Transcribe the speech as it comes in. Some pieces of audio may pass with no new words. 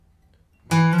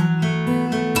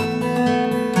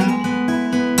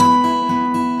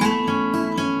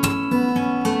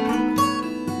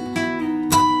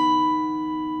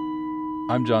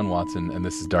I'm John Watson, and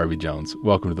this is Darby Jones.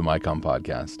 Welcome to the MyCom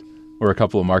podcast. We're a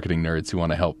couple of marketing nerds who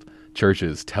want to help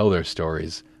churches tell their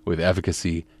stories with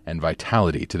efficacy and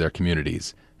vitality to their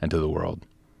communities and to the world.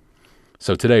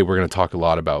 So today we're going to talk a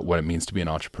lot about what it means to be an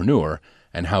entrepreneur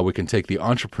and how we can take the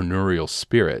entrepreneurial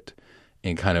spirit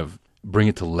and kind of bring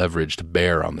it to leverage to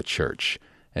bear on the church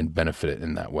and benefit it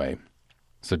in that way.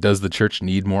 So does the church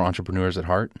need more entrepreneurs at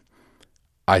heart?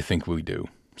 I think we do.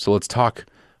 So let's talk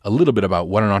a little bit about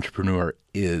what an entrepreneur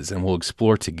is, and we'll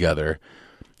explore together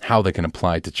how they can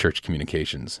apply to church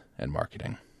communications and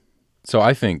marketing. So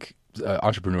I think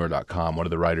entrepreneur.com, one of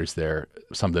the writers there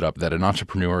summed it up that an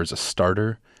entrepreneur is a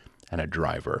starter and a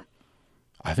driver.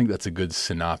 I think that's a good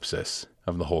synopsis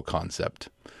of the whole concept.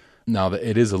 Now,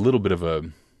 it is a little bit of a,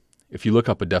 if you look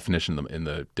up a definition in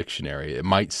the dictionary, it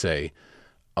might say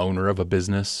owner of a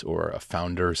business or a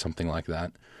founder or something like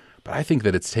that. But I think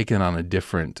that it's taken on a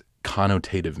different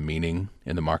connotative meaning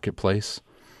in the marketplace,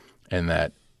 and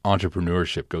that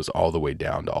entrepreneurship goes all the way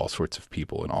down to all sorts of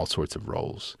people in all sorts of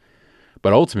roles.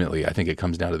 But ultimately, I think it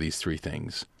comes down to these three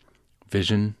things: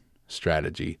 vision,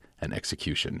 strategy, and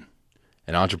execution.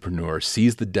 An entrepreneur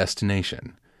sees the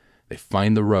destination, they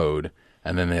find the road,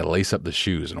 and then they lace up the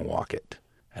shoes and walk it.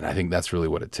 And I think that's really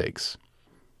what it takes.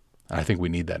 And I think we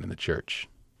need that in the church.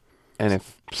 And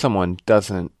if someone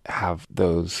doesn't have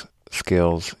those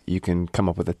skills, you can come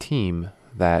up with a team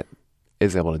that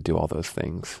is able to do all those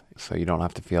things. So you don't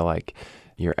have to feel like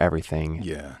you're everything.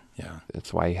 Yeah.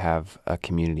 That's why you have a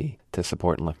community to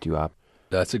support and lift you up.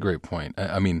 That's a great point.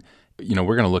 I mean,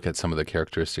 we're going to look at some of the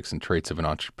characteristics and traits of an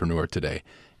entrepreneur today.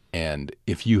 And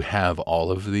if you have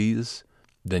all of these,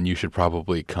 then you should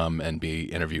probably come and be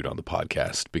interviewed on the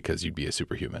podcast, because you'd be a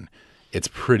superhuman. It's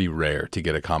pretty rare to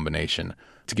get a combination,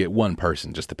 to get one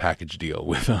person, just a package deal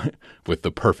with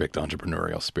the perfect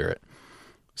entrepreneurial spirit.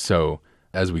 So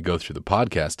as we go through the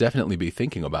podcast, definitely be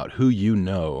thinking about who you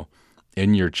know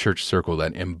in your church circle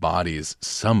that embodies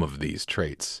some of these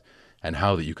traits, and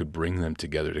how that you could bring them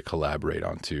together to collaborate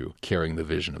onto carrying the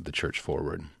vision of the church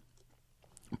forward.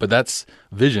 But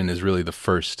vision is really the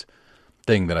first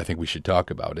thing that I think we should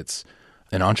talk about. It's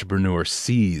an entrepreneur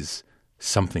sees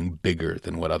something bigger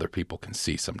than what other people can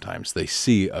see sometimes. They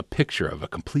see a picture of a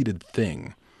completed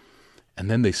thing, and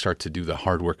then they start to do the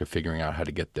hard work of figuring out how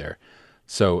to get there.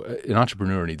 So an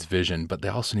entrepreneur needs vision, but they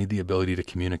also need the ability to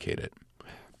communicate it.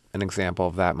 An example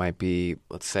of that might be,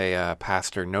 let's say a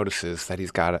pastor notices that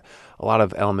he's got a lot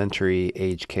of elementary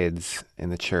age kids in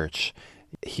the church.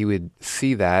 He would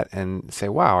see that and say,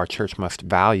 wow, our church must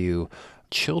value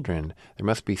children. There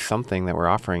must be something that we're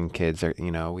offering kids.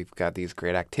 We've got these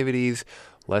great activities.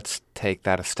 Let's take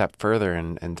that a step further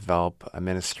and develop a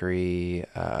ministry,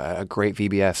 a great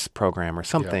VBS program or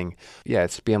something. Yeah,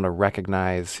 it's to be able to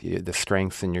recognize the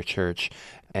strengths in your church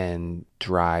and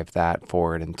drive that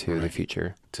forward into the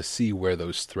future. To see where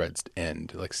those threads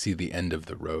end, like see the end of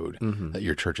the road that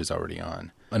your church is already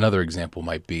on. Another example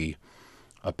might be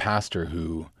a pastor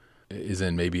who is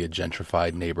in maybe a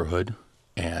gentrified neighborhood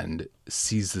and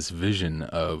sees this vision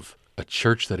of a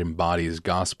church that embodies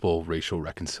gospel racial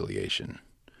reconciliation,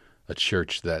 a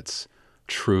church that's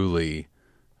truly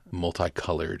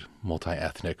multicolored,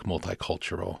 multi-ethnic,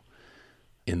 multicultural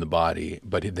in the body.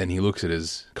 But then he looks at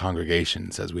his congregation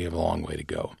and says, we have a long way to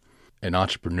go. An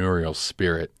entrepreneurial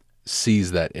spirit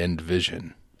sees that end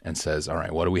vision and says, all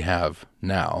right, what do we have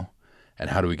now? And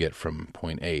how do we get from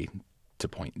point A to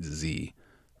point Z,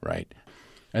 right?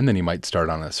 And then he might start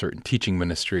on a certain teaching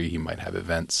ministry. He might have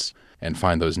events and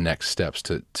find those next steps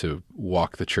to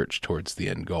walk the church towards the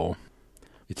end goal.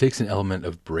 It takes an element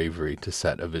of bravery to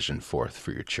set a vision forth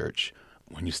for your church.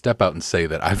 When you step out and say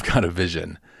that I've got a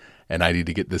vision and I need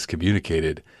to get this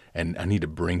communicated and I need to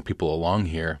bring people along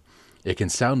here, it can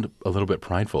sound a little bit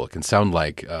prideful. It can sound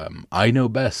like, I know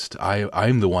best.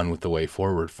 I'm the one with the way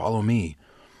forward. Follow me.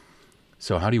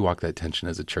 So how do you walk that tension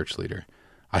as a church leader?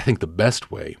 I think the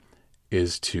best way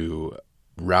is to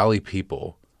rally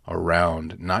people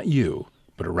around, not you,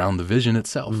 but around the vision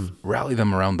itself. Rally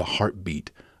them around the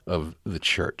heartbeat of the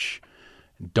church.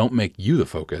 Don't make you the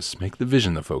focus, make the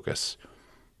vision the focus.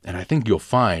 And I think you'll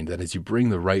find that as you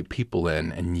bring the right people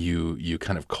in and you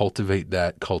kind of cultivate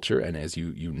that culture, and as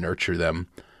you nurture them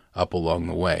up along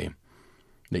the way,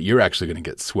 that you're actually going to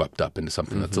get swept up into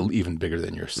something that's even bigger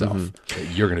than yourself.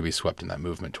 That you're going to be swept in that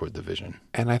movement toward the vision.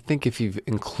 And I think if you've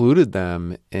included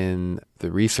them in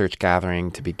the research gathering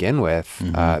to begin with,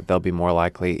 they'll be more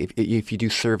likely, if you do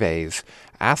surveys,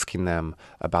 asking them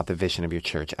about the vision of your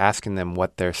church, asking them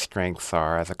what their strengths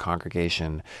are as a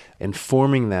congregation,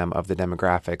 informing them of the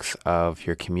demographics of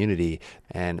your community,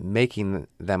 and making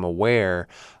them aware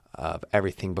of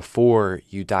everything before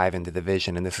you dive into the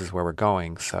vision, and this is where we're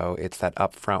going. So it's that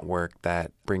upfront work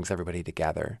that brings everybody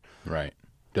together. Right.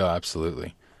 Yeah,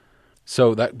 absolutely.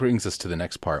 So that brings us to the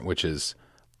next part, which is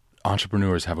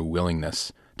entrepreneurs have a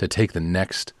willingness to take the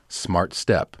next smart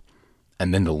step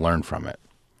and then to learn from it.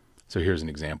 So here's an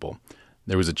example.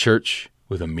 There was a church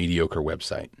with a mediocre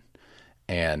website,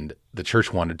 and the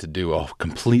church wanted to do a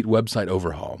complete website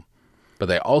overhaul, but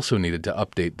they also needed to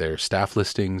update their staff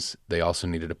listings. They also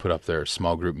needed to put up their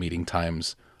small group meeting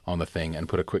times on the thing and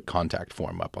put a quick contact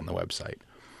form up on the website.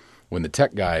 When the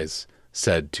tech guys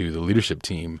said to the leadership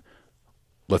team,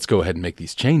 let's go ahead and make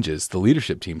these changes, the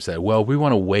leadership team said, well, we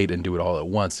want to wait and do it all at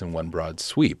once in one broad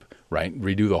sweep, right?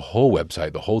 Redo the whole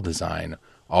website, the whole design,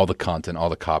 all the content, all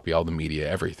the copy, all the media,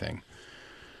 everything.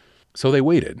 So they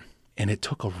waited, and it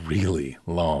took a really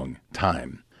long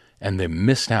time, and they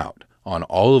missed out on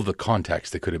all of the contacts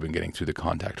they could have been getting through the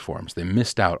contact forms. They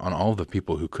missed out on all of the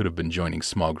people who could have been joining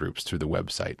small groups through the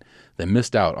website. They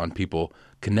missed out on people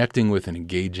connecting with and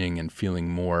engaging and feeling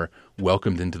more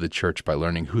welcomed into the church by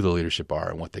learning who the leadership are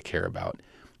and what they care about.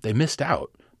 They missed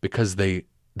out because they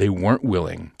weren't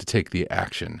willing to take the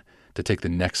action, to take the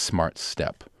next smart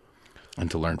step and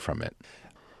to learn from it.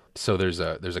 So there's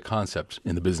a concept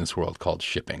in the business world called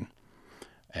shipping.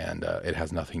 And it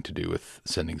has nothing to do with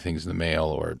sending things in the mail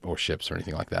or ships or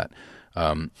anything like that.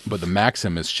 But the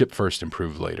maxim is ship first,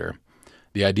 improve later.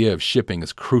 The idea of shipping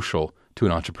is crucial to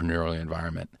an entrepreneurial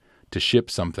environment. To ship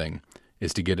something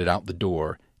is to get it out the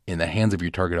door in the hands of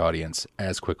your target audience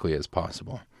as quickly as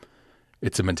possible.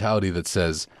 It's a mentality that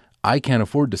says, I can't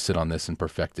afford to sit on this and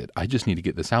perfect it. I just need to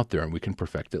get this out there and we can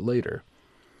perfect it later.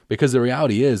 Because the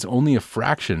reality is only a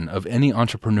fraction of any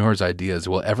entrepreneur's ideas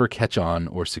will ever catch on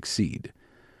or succeed.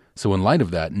 So in light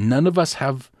of that, none of us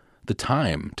have the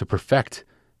time to perfect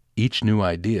each new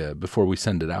idea before we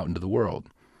send it out into the world.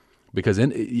 Because at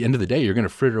the end of the day, you're going to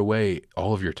fritter away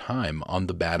all of your time on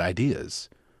the bad ideas,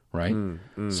 right?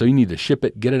 So you need to ship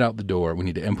it, get it out the door. We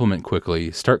need to implement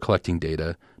quickly, start collecting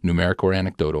data, numeric or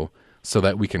anecdotal, so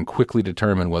that we can quickly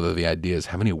determine whether the ideas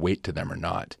have any weight to them or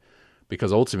not.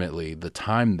 Because ultimately, the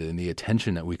time and the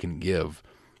attention that we can give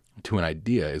to an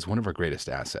idea is one of our greatest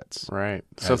assets. Right.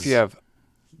 So if you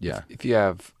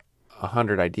have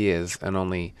 100 ideas and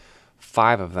only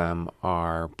 5 of them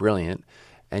are brilliant,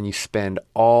 and you spend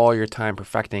all your time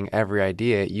perfecting every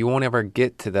idea, you won't ever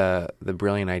get to the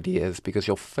brilliant ideas because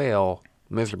you'll fail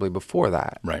miserably before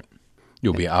that. Right.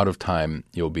 You'll be out of time,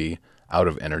 you'll be out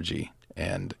of energy,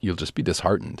 and you'll just be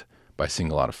disheartened by seeing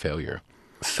a lot of failure.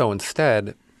 So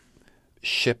instead,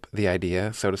 ship the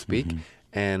idea, so to speak,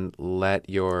 and let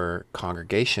your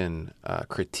congregation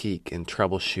critique and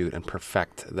troubleshoot and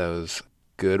perfect those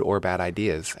good or bad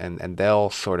ideas, and they'll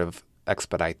sort of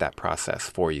expedite that process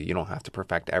for you. You don't have to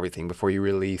perfect everything before you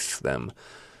release them.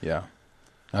 Yeah,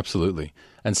 absolutely.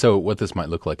 And so what this might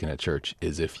look like in a church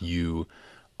is if you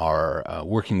are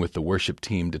working with the worship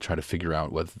team to try to figure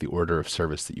out whether the order of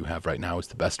service that you have right now is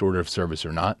the best order of service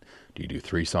or not. Do you do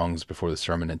 3 songs before the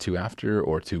sermon and 2 after,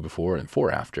 or 2 before and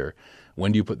 4 after?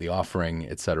 When do you put the offering,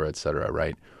 et cetera,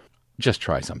 right? Just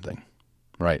try something,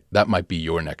 right? That might be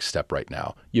your next step right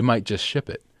now. You might just ship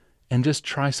it and just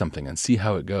try something and see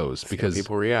how it goes. Because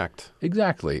people react.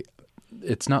 Exactly.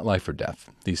 It's not life or death.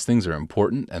 These things are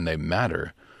important and they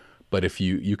matter. But if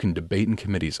you can debate in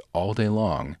committees all day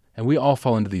long, and we all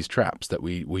fall into these traps that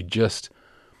we just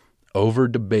over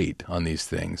debate on these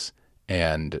things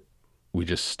and we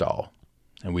just stall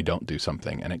and we don't do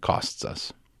something and it costs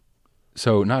us.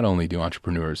 So not only do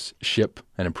entrepreneurs ship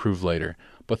and improve later,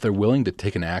 but they're willing to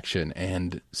take an action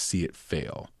and see it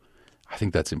fail. I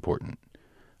think that's important.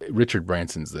 Richard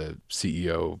Branson's the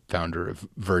CEO, founder of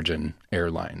Virgin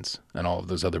Airlines and all of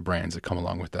those other brands that come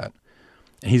along with that.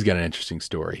 And he's got an interesting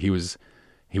story. He was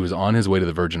on his way to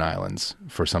the Virgin Islands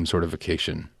for some sort of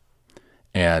vacation.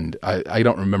 And I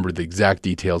don't remember the exact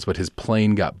details, but his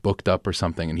plane got booked up or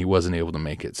something and he wasn't able to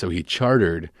make it. So he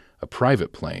chartered a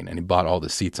private plane and he bought all the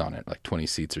seats on it, like 20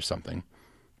 seats or something.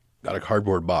 Got a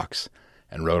cardboard box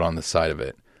and wrote on the side of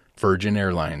it, Virgin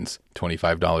Airlines,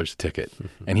 $25 a ticket.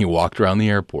 And he walked around the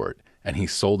airport and he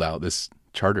sold out this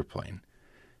charter plane.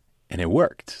 And it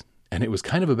worked. And it was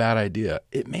kind of a bad idea.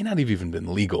 It may not have even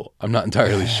been legal. I'm not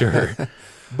entirely sure.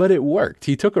 But it worked.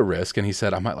 He took a risk and he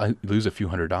said, I might lose a few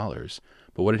 $100s.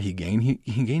 But what did he gain?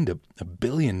 He gained a $1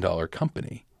 billion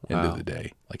company end of the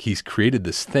day. Like he's created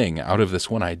this thing out of this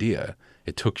one idea.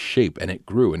 It took shape and it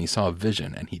grew and he saw a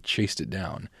vision and he chased it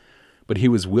down. But he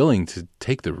was willing to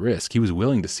take the risk. He was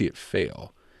willing to see it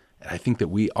fail. And I think that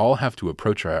we all have to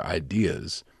approach our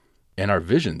ideas and our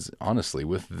visions, honestly,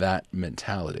 with that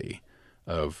mentality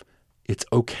of, it's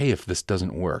okay if this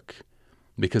doesn't work.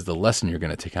 because the lesson you're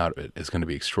going to take out of it is going to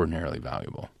be extraordinarily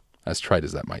valuable, as trite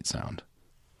as that might sound.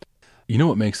 You know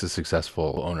what makes a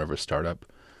successful owner of a startup?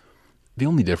 The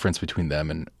only difference between them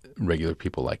and regular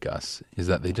people like us is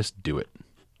that they just do it.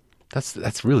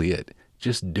 That's really it.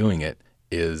 Just doing it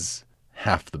is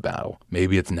half the battle.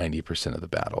 Maybe it's 90% of the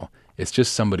battle. It's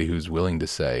just somebody who's willing to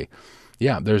say,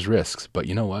 yeah, there's risks, but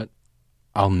you know what?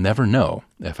 I'll never know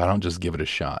if I don't just give it a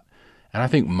shot. And I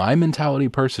think my mentality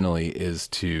personally is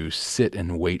to sit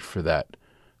and wait for that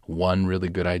one really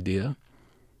good idea.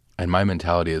 And my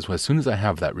mentality is, well, as soon as I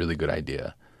have that really good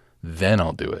idea, then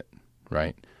I'll do it,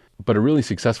 right? But a really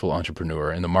successful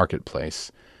entrepreneur in the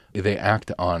marketplace, they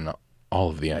act on all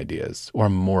of the ideas or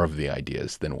more of the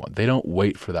ideas than one. They don't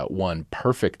wait for that one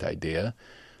perfect idea.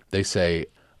 They say,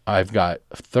 I've got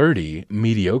 30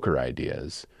 mediocre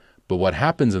ideas. But what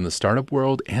happens in the startup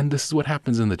world, and this is what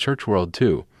happens in the church world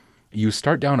too, you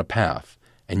start down a path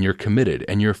and you're committed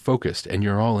and you're focused and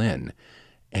you're all in,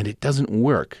 and it doesn't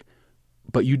work.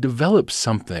 But you develop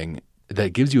something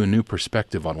that gives you a new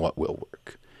perspective on what will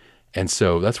work. And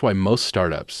so that's why most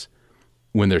startups,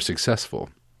 when they're successful,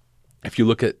 if you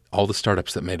look at all the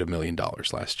startups that made $1 million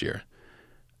last year,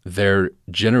 they're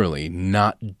generally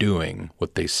not doing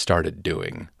what they started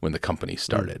doing when the company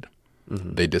started.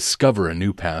 Mm-hmm. They discover a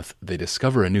new path, they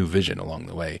discover a new vision along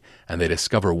the way, and they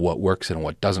discover what works and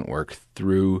what doesn't work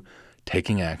through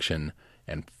taking action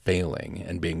and failing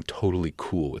and being totally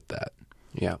cool with that.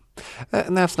 Yeah.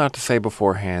 And that's not to say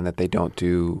beforehand that they don't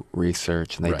do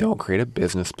research and they don't create a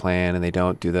business plan and they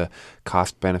don't do the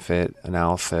cost-benefit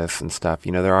analysis and stuff.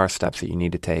 You know, there are steps that you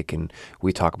need to take, and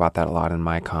we talk about that a lot in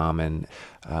MyCom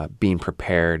and being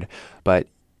prepared. But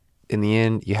in the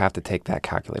end, you have to take that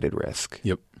calculated risk.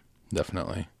 Yep,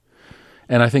 definitely.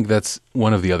 And I think that's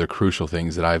one of the other crucial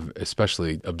things that I've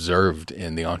especially observed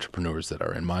in the entrepreneurs that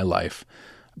are in my life.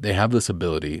 They have this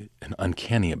ability, an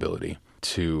uncanny ability,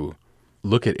 to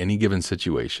look at any given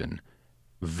situation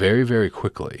very, very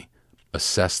quickly,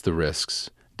 assess the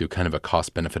risks, do kind of a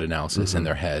cost-benefit analysis in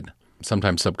their head.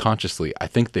 Sometimes subconsciously, I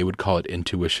think they would call it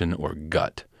intuition or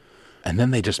gut. And then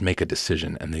they just make a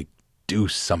decision and they do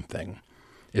something.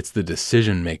 It's the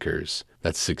decision makers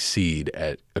that succeed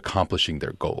at accomplishing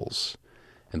their goals.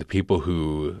 And the people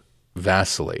who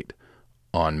vacillate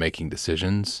on making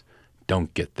decisions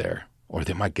don't get there, or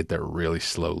they might get there really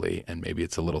slowly, and maybe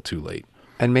it's a little too late.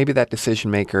 And maybe that decision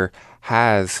maker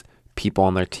has people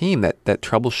on their team that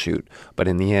troubleshoot, but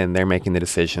in the end, they're making the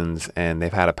decisions and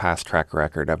they've had a past track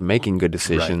record of making good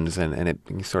decisions and it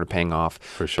sort of paying off.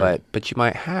 For sure. But you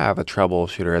might have a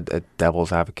troubleshooter, a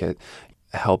devil's advocate,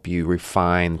 help you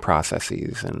refine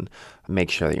processes and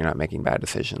make sure that you're not making bad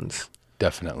decisions.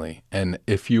 Definitely. And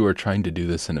if you are trying to do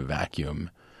this in a vacuum,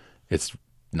 it's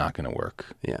not going to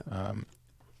work. Yeah.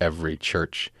 Every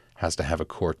church has to have a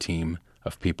core team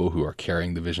of people who are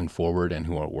carrying the vision forward and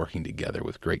who are working together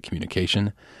with great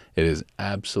communication. It is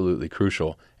absolutely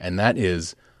crucial. And that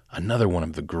is another one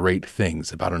of the great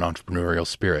things about an entrepreneurial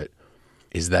spirit,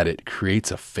 is that it creates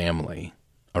a family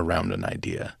around an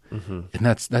idea. And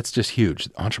that's just huge.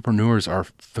 Entrepreneurs are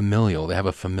familial. They have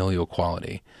a familial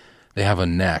quality. They have a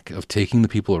knack of taking the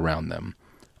people around them,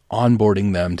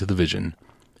 onboarding them to the vision,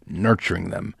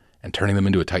 nurturing them, and turning them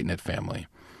into a tight-knit family.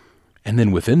 And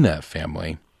then within that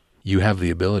family, you have the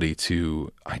ability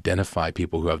to identify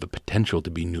people who have the potential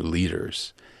to be new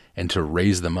leaders and to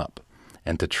raise them up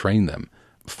and to train them.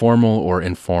 Formal or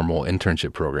informal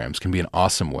internship programs can be an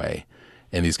awesome way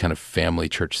in these kind of family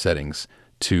church settings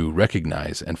to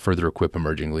recognize and further equip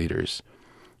emerging leaders.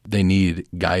 They need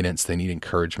guidance, they need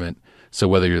encouragement. So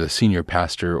whether you're the senior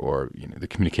pastor or the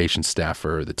communications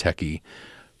staffer or the techie,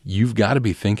 you've got to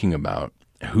be thinking about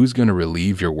who's going to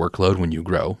relieve your workload when you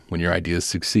grow, when your ideas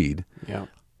succeed. Yeah.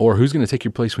 Or who's going to take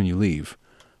your place when you leave?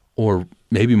 Or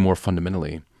maybe more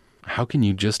fundamentally, how can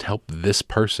you just help this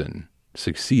person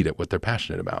succeed at what they're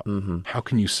passionate about? How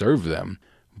can you serve them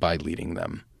by leading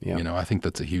them? Yeah. I think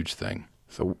that's a huge thing.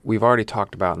 So we've already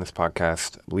talked about in this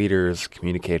podcast leaders,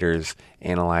 communicators,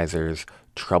 analyzers,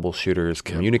 troubleshooters,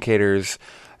 communicators.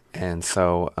 And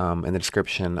so in the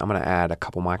description, I'm going to add a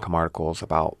couple MyCom articles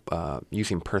about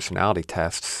using personality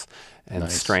tests and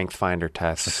strength finder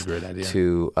tests. That's a great idea.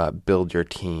 To build your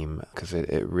team, because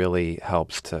it really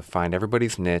helps to find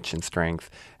everybody's niche and strength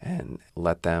and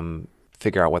let them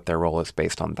figure out what their role is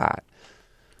based on that.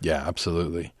 Yeah,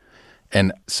 absolutely.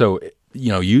 And so,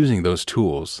 using those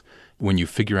tools, when you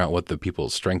figure out what the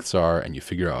people's strengths are and you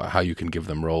figure out how you can give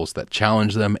them roles that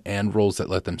challenge them and roles that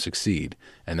let them succeed,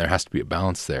 and there has to be a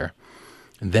balance there,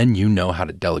 then you know how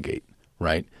to delegate,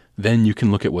 right? Then you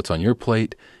can look at what's on your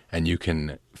plate and you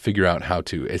can figure out how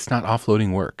to, it's not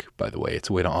offloading work, by the way, it's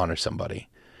a way to honor somebody.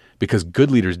 Because good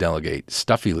leaders delegate,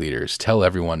 stuffy leaders tell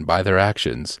everyone by their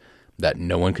actions that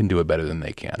no one can do it better than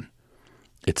they can.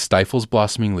 It stifles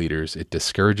blossoming leaders, it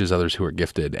discourages others who are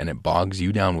gifted, and it bogs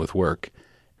you down with work.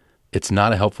 It's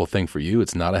not a helpful thing for you.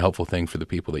 It's not a helpful thing for the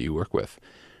people that you work with.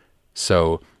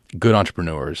 So good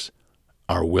entrepreneurs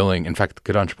are willing, in fact,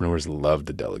 good entrepreneurs love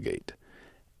to delegate.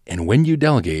 And when you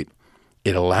delegate,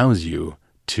 it allows you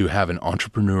to have an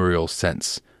entrepreneurial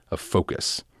sense of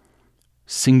focus.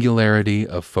 Singularity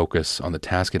of focus on the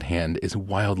task at hand is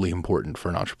wildly important for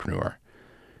an entrepreneur.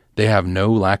 They have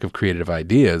no lack of creative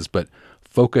ideas, but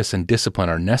focus and discipline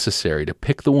are necessary to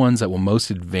pick the ones that will most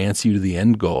advance you to the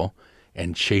end goal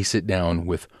and chase it down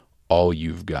with all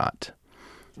you've got.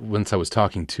 Once I was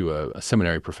talking to a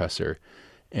seminary professor,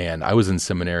 and I was in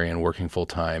seminary and working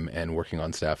full-time and working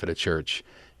on staff at a church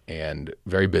and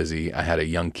very busy. I had a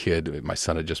young kid. My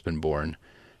son had just been born.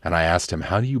 And I asked him,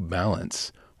 how do you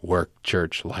balance work,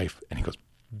 church, life? And he goes,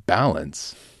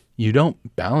 balance? You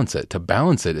don't balance it. To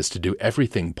balance it is to do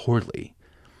everything poorly.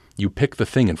 You pick the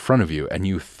thing in front of you and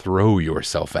you throw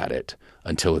yourself at it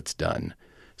until it's done.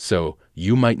 So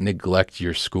you might neglect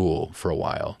your school for a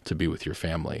while to be with your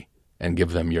family and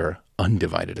give them your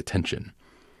undivided attention.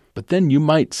 But then you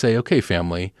might say, okay,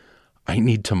 family, I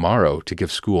need tomorrow to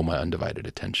give school my undivided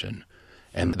attention.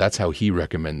 And that's how he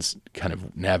recommends kind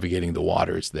of navigating the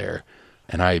waters there.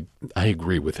 And I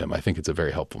agree with him. I think it's a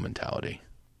very helpful mentality.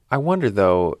 I wonder,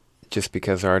 though, just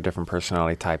because there are different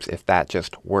personality types, if that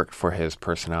just worked for his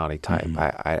personality type.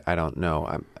 I don't know.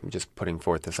 I'm just putting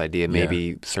forth this idea.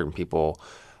 Maybe certain people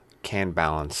can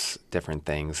balance different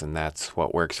things, and that's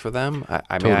what works for them.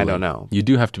 I mean, I don't know. You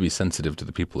do have to be sensitive to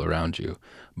the people around you.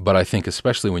 But I think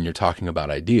especially when you're talking about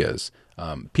ideas,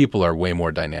 people are way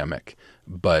more dynamic.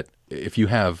 But if you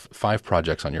have 5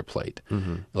 projects on your plate,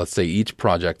 let's say each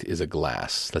project is a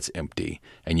glass that's empty,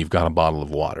 and you've got a bottle of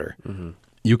water,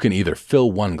 you can either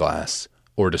fill one glass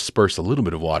or disperse a little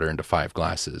bit of water into 5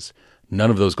 glasses. None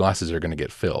of those glasses are going to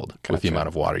get filled with the amount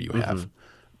of water you have.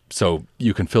 So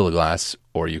you can fill a glass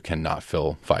or you cannot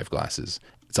fill 5 glasses.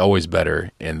 It's always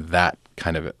better in that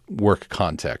kind of work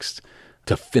context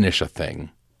to finish a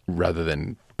thing rather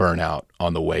than burn out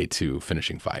on the way to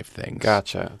finishing 5 things.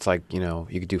 Gotcha. It's like, you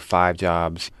could do 5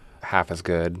 jobs half as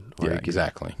good, or you could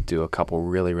exactly do a couple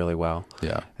really, really well.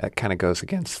 Yeah. That kind of goes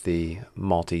against the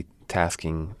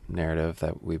multitasking narrative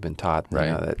that we've been taught,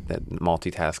 right. That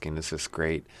multitasking is this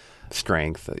great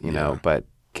strength, know, but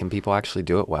can people actually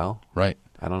do it well? Right.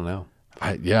 I don't know.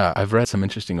 I've read some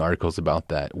interesting articles about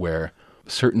that where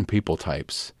certain people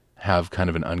types have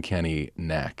kind of an uncanny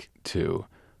knack to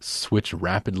switch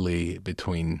rapidly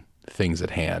between things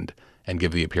at hand and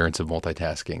give the appearance of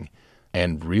multitasking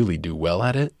and really do well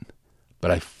at it.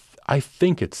 But I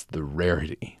think it's the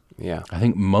rarity. Yeah. I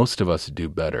think most of us do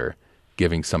better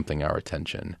giving something our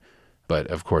attention. But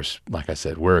of course, like I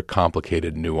said, we're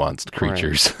complicated, nuanced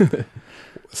creatures. Right.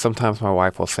 Sometimes my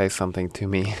wife will say something to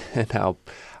me and I'll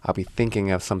be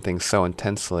thinking of something so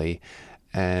intensely,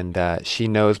 and she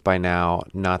knows by now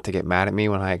not to get mad at me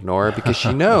when I ignore her, because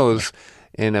she knows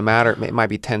in a matter, it might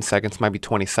be 10 seconds, might be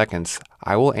 20 seconds,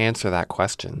 I will answer that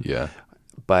question. Yeah.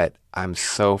 But I'm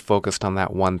so focused on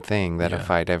that one thing that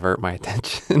if I divert my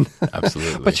attention.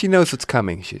 Absolutely. But she knows it's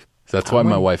coming. So that's why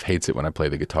my wife hates it when I play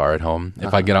the guitar at home.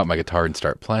 If I get out my guitar and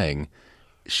start playing,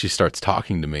 she starts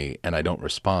talking to me and I don't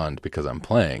respond because I'm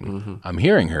playing. I'm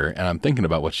hearing her and I'm thinking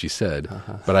about what she said,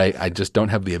 but I just don't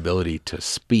have the ability to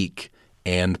speak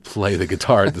and play the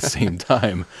guitar at the same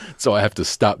time. So I have to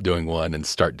stop doing one and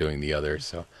start doing the other.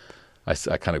 So I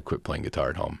kind of quit playing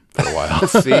guitar at home for a while.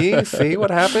 See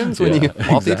what happens when you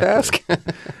multitask?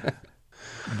 Exactly.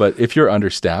 But if you're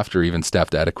understaffed or even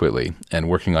staffed adequately and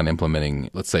working on implementing,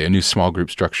 let's say, a new small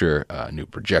group structure, a new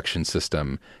projection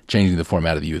system, changing the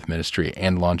format of the youth ministry,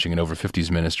 and launching an over 50s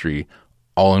ministry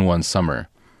all in one summer,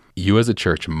 you as a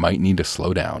church might need to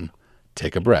slow down,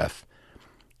 take a breath,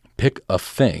 pick a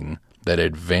thing that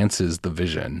advances the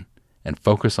vision, and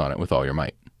focus on it with all your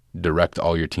might. Direct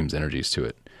all your team's energies to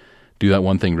it. Do that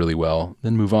one thing really well,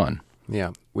 then move on.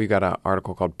 Yeah. We got an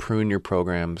article called Prune Your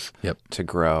Programs to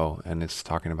Grow, and it's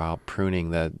talking about pruning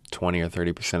the 20 or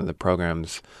 30% of the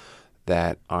programs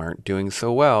that aren't doing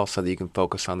so well so that you can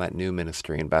focus on that new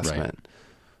ministry investment.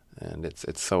 Right. And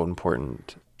it's so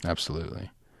important. Absolutely.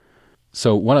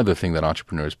 So one other thing that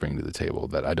entrepreneurs bring to the table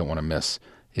that I don't want to miss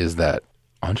is that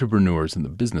entrepreneurs in the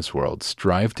business world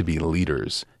strive to be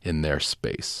leaders in their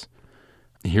space.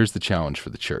 Here's the challenge for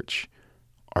the church.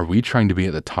 Are we trying to be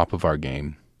at the top of our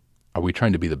game? Are we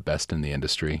trying to be the best in the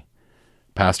industry?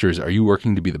 Pastors, are you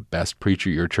working to be the best preacher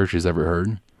your church has ever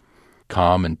heard?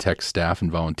 Comm and tech staff and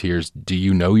volunteers, do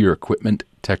you know your equipment,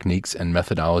 techniques, and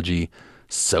methodology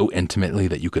so intimately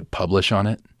that you could publish on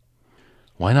it?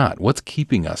 Why not? What's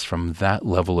keeping us from that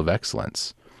level of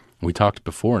excellence? We talked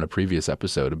before in a previous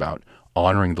episode about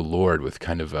honoring the Lord with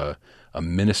kind of a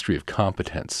ministry of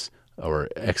competence or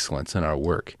excellence in our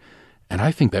work. And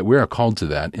I think that we are called to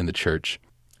that in the church,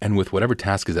 and with whatever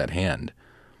task is at hand.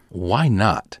 Why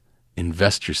not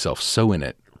invest yourself so in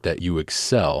it that you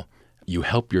excel, you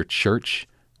help your church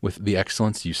with the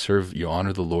excellence, you serve, you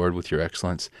honor the Lord with your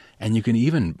excellence, and you can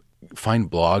even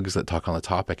find blogs that talk on the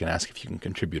topic and ask if you can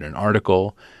contribute an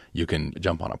article. You can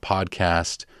jump on a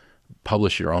podcast,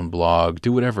 publish your own blog,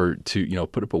 do whatever to,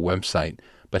 put up a website,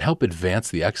 but help advance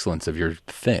the excellence of your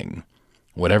thing,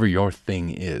 whatever your thing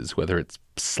is, whether it's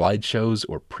slideshows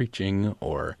or preaching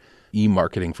or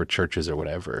e-marketing for churches or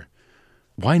whatever.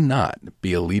 Why not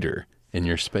be a leader in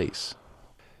your space?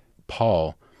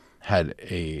 Paul had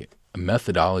a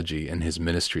methodology in his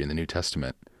ministry in the New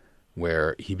Testament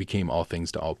where he became all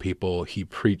things to all people. He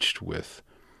preached with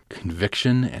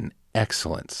conviction and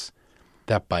excellence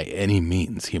that by any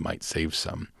means he might save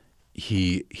some.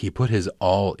 He put his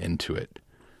all into it,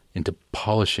 into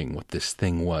polishing what this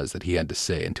thing was that he had to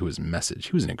say, into his message.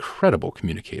 He was an incredible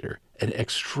communicator, an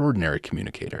extraordinary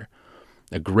communicator,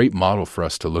 a great model for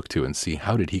us to look to and see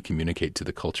how did he communicate to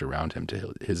the culture around him,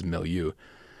 to his milieu.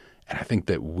 And I think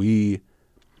that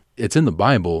it's in the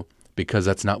Bible because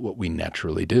that's not what we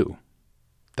naturally do.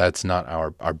 That's not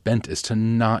our bent is to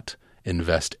not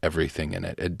invest everything in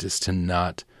it. It is to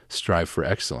not strive for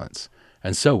excellence.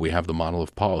 And so we have the model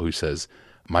of Paul who says,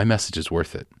 my message is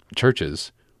worth it.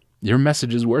 Churches, your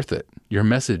message is worth it. Your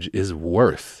message is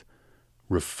worth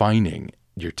refining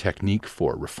your technique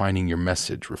for, refining your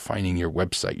message, refining your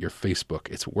website, your Facebook.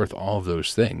 It's worth all of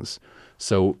those things.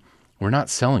 So we're not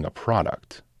selling a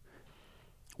product.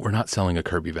 We're not selling a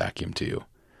Kirby vacuum to you.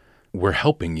 We're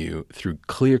helping you through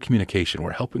clear communication.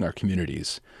 We're helping our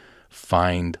communities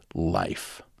find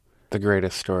life. The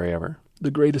greatest story ever. The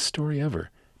greatest story ever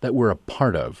that we're a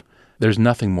part of. There's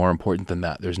nothing more important than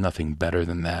that. There's nothing better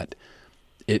than that.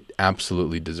 It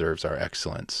absolutely deserves our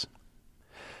excellence.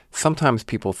 Sometimes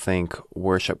people think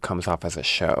worship comes off as a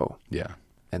show. Yeah.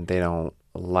 And they don't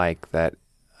like that.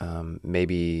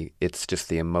 Maybe it's just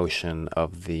the emotion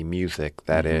of the music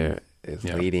that is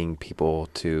leading people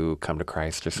to come to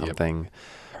Christ or something.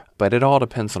 Yep. But it all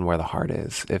depends on where the heart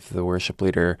is. If the worship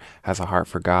leader has a heart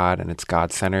for God and it's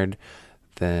God-centered,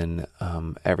 then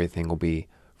everything will be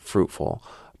fruitful.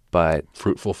 But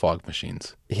fruitful fog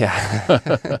machines.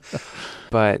 Yeah.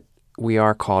 But we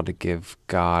are called to give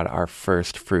God our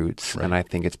first fruits. Right. And I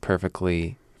think it's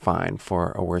perfectly fine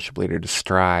for a worship leader to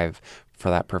strive for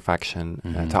that perfection,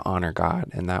 to honor God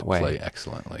in that way. Play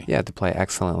excellently. Yeah, to play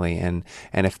excellently. And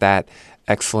if that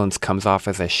excellence comes off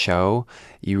as a show,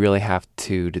 you really have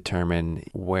to determine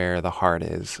where the heart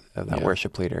is of that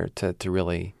worship leader to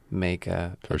really make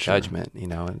a judgment,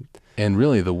 And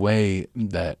really the way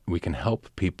that we can help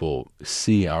people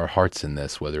see our hearts in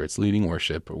this, whether it's leading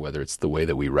worship or whether it's the way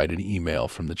that we write an email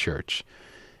from the church,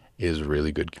 is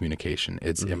really good communication.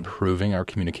 It's improving our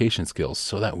communication skills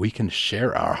so that we can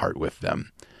share our heart with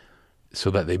them, so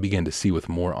that they begin to see with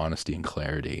more honesty and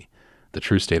clarity the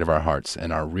true state of our hearts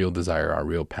and our real desire, our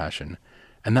real passion.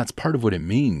 And that's part of what it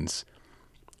means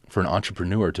for an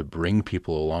entrepreneur to bring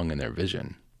people along in their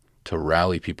vision, to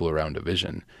rally people around a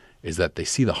vision, is that they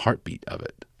see the heartbeat of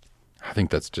it. I think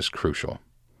that's just crucial.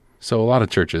 So a lot of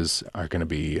churches are going to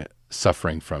be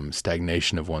suffering from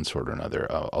stagnation of one sort or another.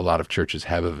 A lot of churches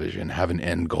have a vision, have an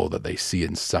end goal that they see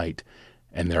in sight,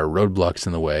 and there are roadblocks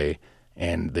in the way,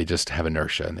 and they just have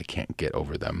inertia and they can't get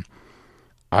over them.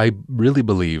 I really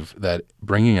believe that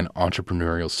bringing an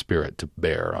entrepreneurial spirit to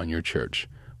bear on your church,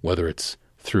 whether it's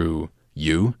through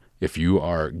you, if you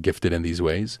are gifted in these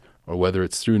ways, or whether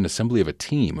it's through an assembly of a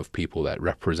team of people that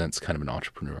represents kind of an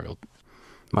entrepreneurial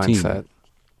mindset.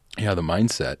 Yeah, the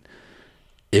mindset.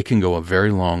 It can go a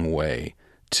very long way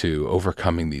to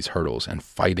overcoming these hurdles and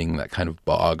fighting that kind of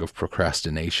bog of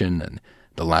procrastination and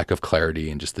the lack of clarity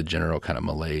and just the general kind of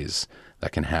malaise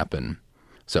that can happen.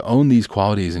 So own these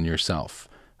qualities in yourself,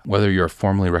 whether you're a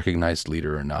formally recognized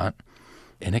leader or not,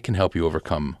 and it can help you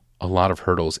overcome a lot of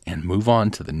hurdles and move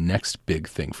on to the next big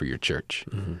thing for your church.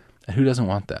 And who doesn't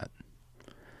want that?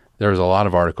 There's a lot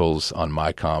of articles on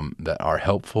MyCom that are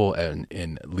helpful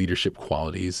in leadership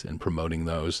qualities and promoting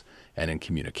those, and in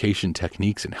communication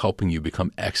techniques and helping you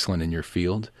become excellent in your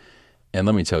field. And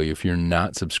let me tell you, if you're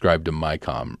not subscribed to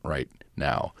MyCom right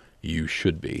now, you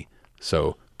should be.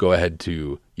 So go ahead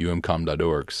to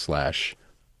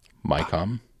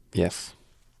umcom.org/MyCom. Yes.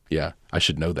 Yeah, I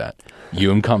should know that.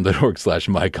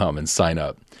 umcom.org/MyCom and sign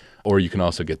up. Or you can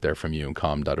also get there from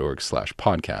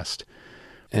umcom.org/podcast.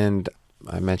 And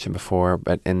I mentioned before,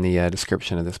 but in the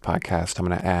description of this podcast, I'm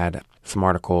going to add some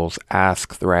articles,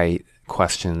 ask the right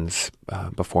questions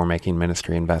before making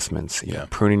ministry investments, you know,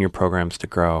 pruning your programs to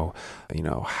grow, you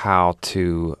know, how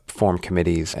to form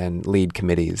committees and lead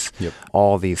committees. Yep.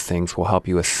 All these things will help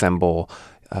you assemble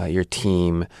your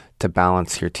team, to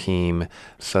balance your team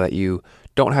so that you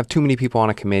don't have too many people on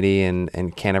a committee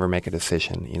and can't ever make a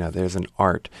decision. You know, there's an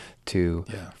art to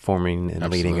forming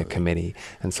and leading a committee.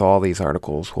 And so all these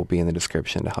articles will be in the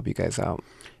description to help you guys out.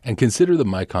 And consider the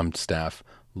MyCom staff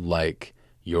like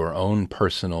your own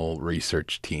personal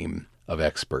research team of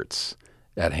experts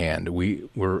at hand.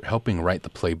 We're helping write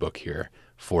the playbook here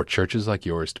for churches like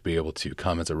yours to be able to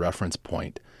come as a reference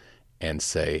point and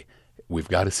say, we've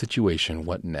got a situation,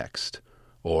 what next?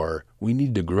 Or we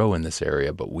need to grow in this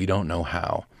area, but we don't know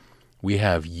how. We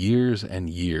have years and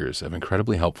years of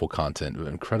incredibly helpful content,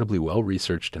 incredibly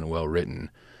well-researched and well-written,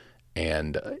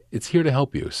 and it's here to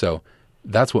help you. So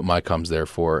that's what MyCom's there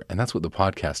for, and that's what the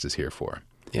podcast is here for.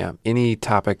 Yeah, any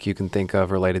topic you can think of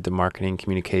related to marketing,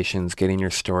 communications, getting your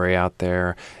story out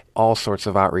there, all sorts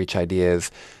of outreach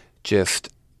ideas. Just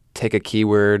take a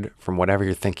keyword from whatever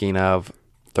you're thinking of,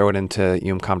 throw it into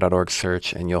umcom.org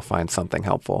search, and you'll find something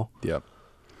helpful. Yep.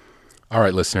 All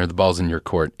right, listener, the ball's in your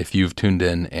court. If you've tuned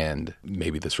in and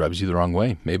maybe this rubs you the wrong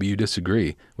way, maybe you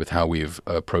disagree with how we've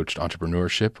approached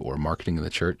entrepreneurship or marketing in the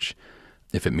church,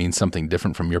 if it means something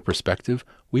different from your perspective,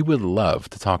 we would love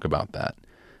to talk about that.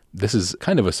 This is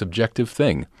kind of a subjective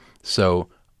thing, so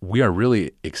we are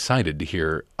really excited to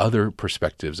hear other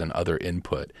perspectives and other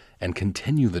input and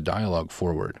continue the dialogue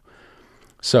forward.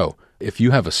 So if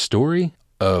you have a story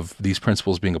of these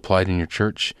principles being applied in your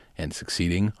church and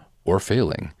succeeding or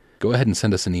failing, go ahead and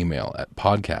send us an email at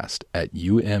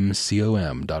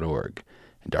podcast@umcom.org.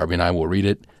 And Darby and I will read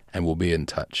it, and we'll be in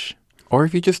touch. Or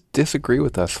if you just disagree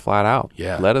with us flat out,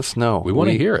 let us know. We want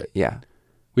to hear it. Yeah.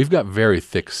 We've got very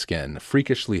thick skin,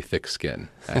 freakishly thick skin,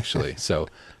 actually. So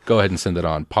go ahead and send it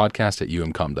on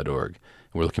podcast@umcom.org.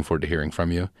 We're looking forward to hearing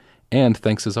from you. And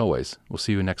thanks as always. We'll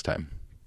see you next time.